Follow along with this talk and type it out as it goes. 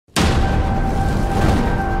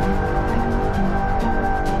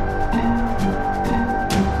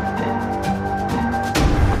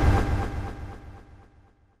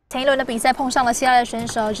前一轮的比赛碰上了希腊的选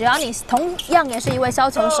手，只要你同样也是一位削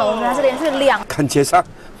球手，还是连续2。感觉上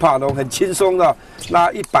马龙很轻松的拉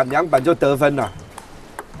1板2板就得分了。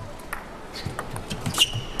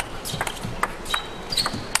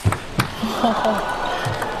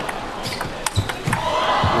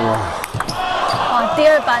哇，第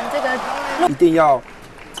2板这个一定要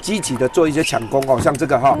积极的做一些抢攻哦，像这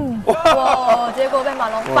个哈，哇，结果被马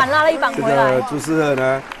龙反拉了1板回来。这个朱斯赫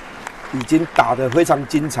呢，已经打得非常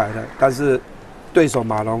精彩了，但是对手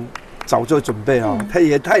马龙早就准备了，他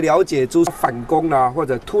也太了解朱反攻啦，或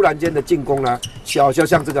者突然间的进攻啦，就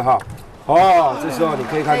像这个哈，这时候你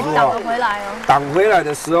可以看出挡回来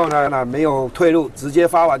的时候呢，那没有退路，直接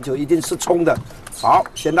发完球一定是冲的。好，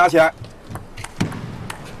先拉起来，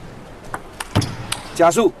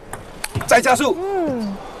加速，再加速，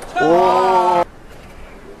哇！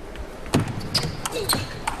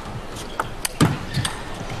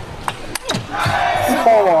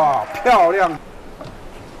哇，漂亮！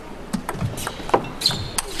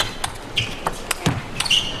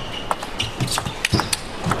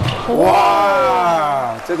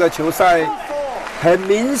哇，这个球赛很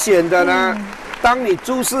明显的呢，当你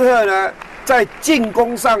朱斯赫呢在进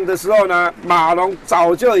攻上的时候呢，马龙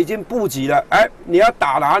早就已经布局了。哎，你要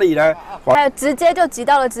打哪里呢？还有直接就挤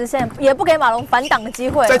到了直线，也不给马龙反挡的机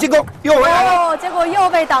会。再进攻又回来了，结果又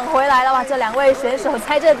被挡回来了吧？这2位选手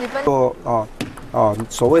猜这几分。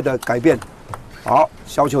所谓的改变，好，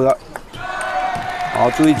削球了，好，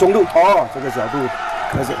注意中路，这个角度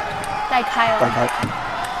那是带开了，带开。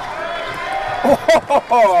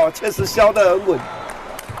确实削得很稳，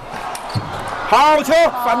好球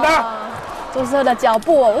反打，朱斯赫的脚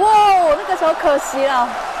步哇，那个球可惜了，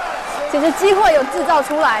其实机会有制造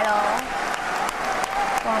出来了。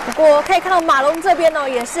哇，不过可以看到马龙这边呢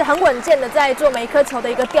也是很稳健的在做每一颗球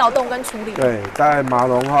的一个调动跟处理。对，在马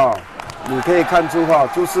龙你可以看出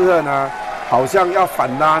朱斯赫呢好像要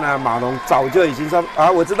反拉呢，马龙早就已经说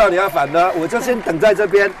我知道你要反了，我就先等在这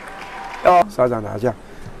边，稍长拿下。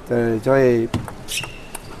对，所以，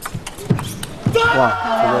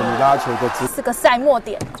哇，这个你拉球的姿是个赛末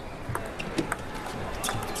点。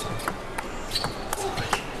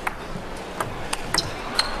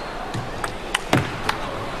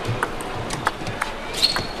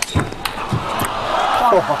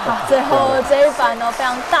哇，最后这一板呢，非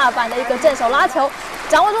常大板的一个正手拉球，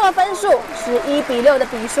掌握住了分数，11-6的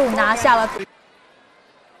比数拿下了。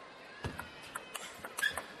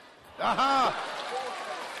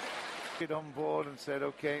On board and said,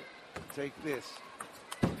 "Okay, take this."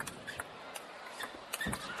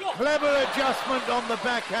 Clever adjustment on the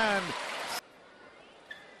backhand.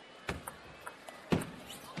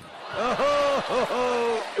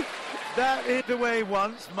 That hit away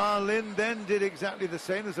once. Marlin then did exactly the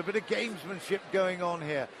same. There's a bit of gamesmanship going on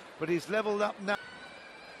here, but he's leveled up now.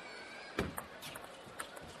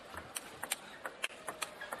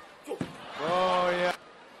 Oh yeah.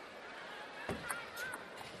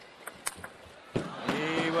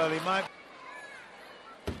 Well, he might.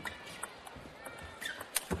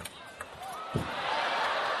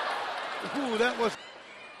 Ooh, that was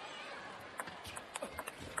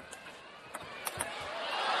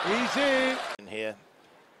easy. In here,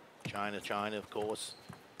 China, of course.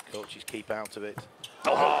 Coaches keep out of it.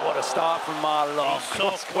 Oh, what a start from Marlon.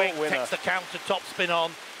 He's so quick, takes the counter topspin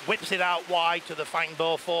on, whips it out wide to the Fang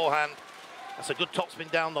Bo forehand. That's a good topspin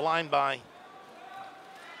down the line by.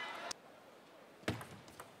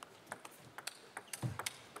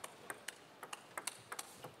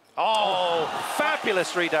 Oh,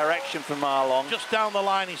 fabulous redirection from Marlon. Just down the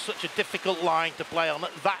line is such a difficult line to play on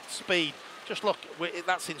at that speed. Just look,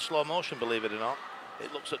 that's in slow motion, believe it or not.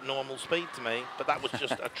 It looks at normal speed to me, but that was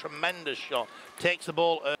just a tremendous shot. Takes the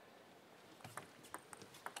ball.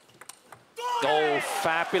 Oh,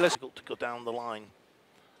 fabulous. Difficult to go down the line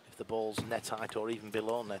if the ball's net height or even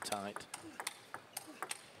below net height.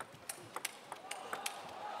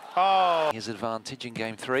 Oh. His advantage in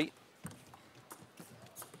game 3.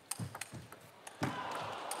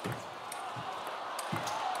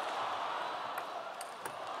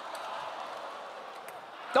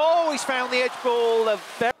 Oh, he's found the edge ball.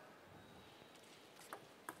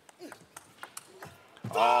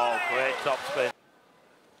 Oh, great topspin.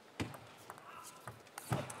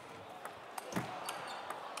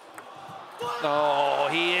 Oh,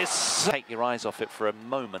 he is. Take your eyes off it for a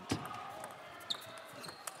moment.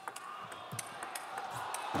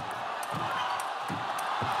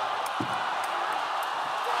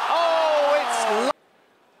 Oh, it's.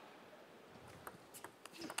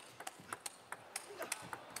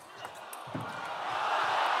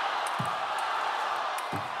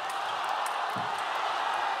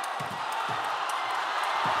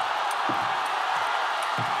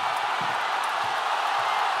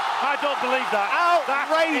 I don't believe that.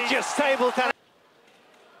 Outrageous table tennis.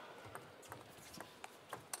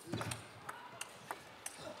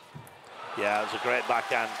 Yeah, it was a great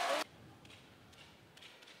backhand.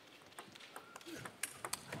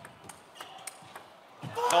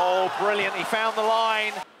 Oh, brilliant. He found the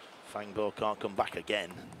line. Fang Bo can't come back again.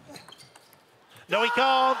 No, he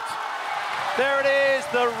can't. There it is,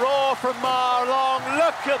 the roar from Ma Long.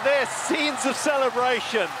 Look at this, scenes of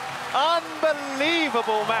celebration.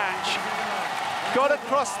 Unbelievable match. Got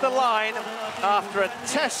across the line after a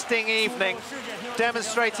testing evening,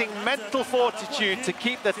 demonstrating mental fortitude to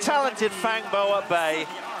keep the talented Fang Bo at bay.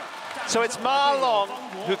 So it's Ma Long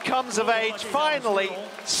who comes of age, finally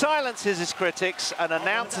silences his critics and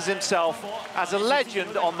announces himself as a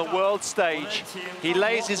legend on the world stage. He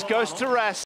lays his ghost to rest.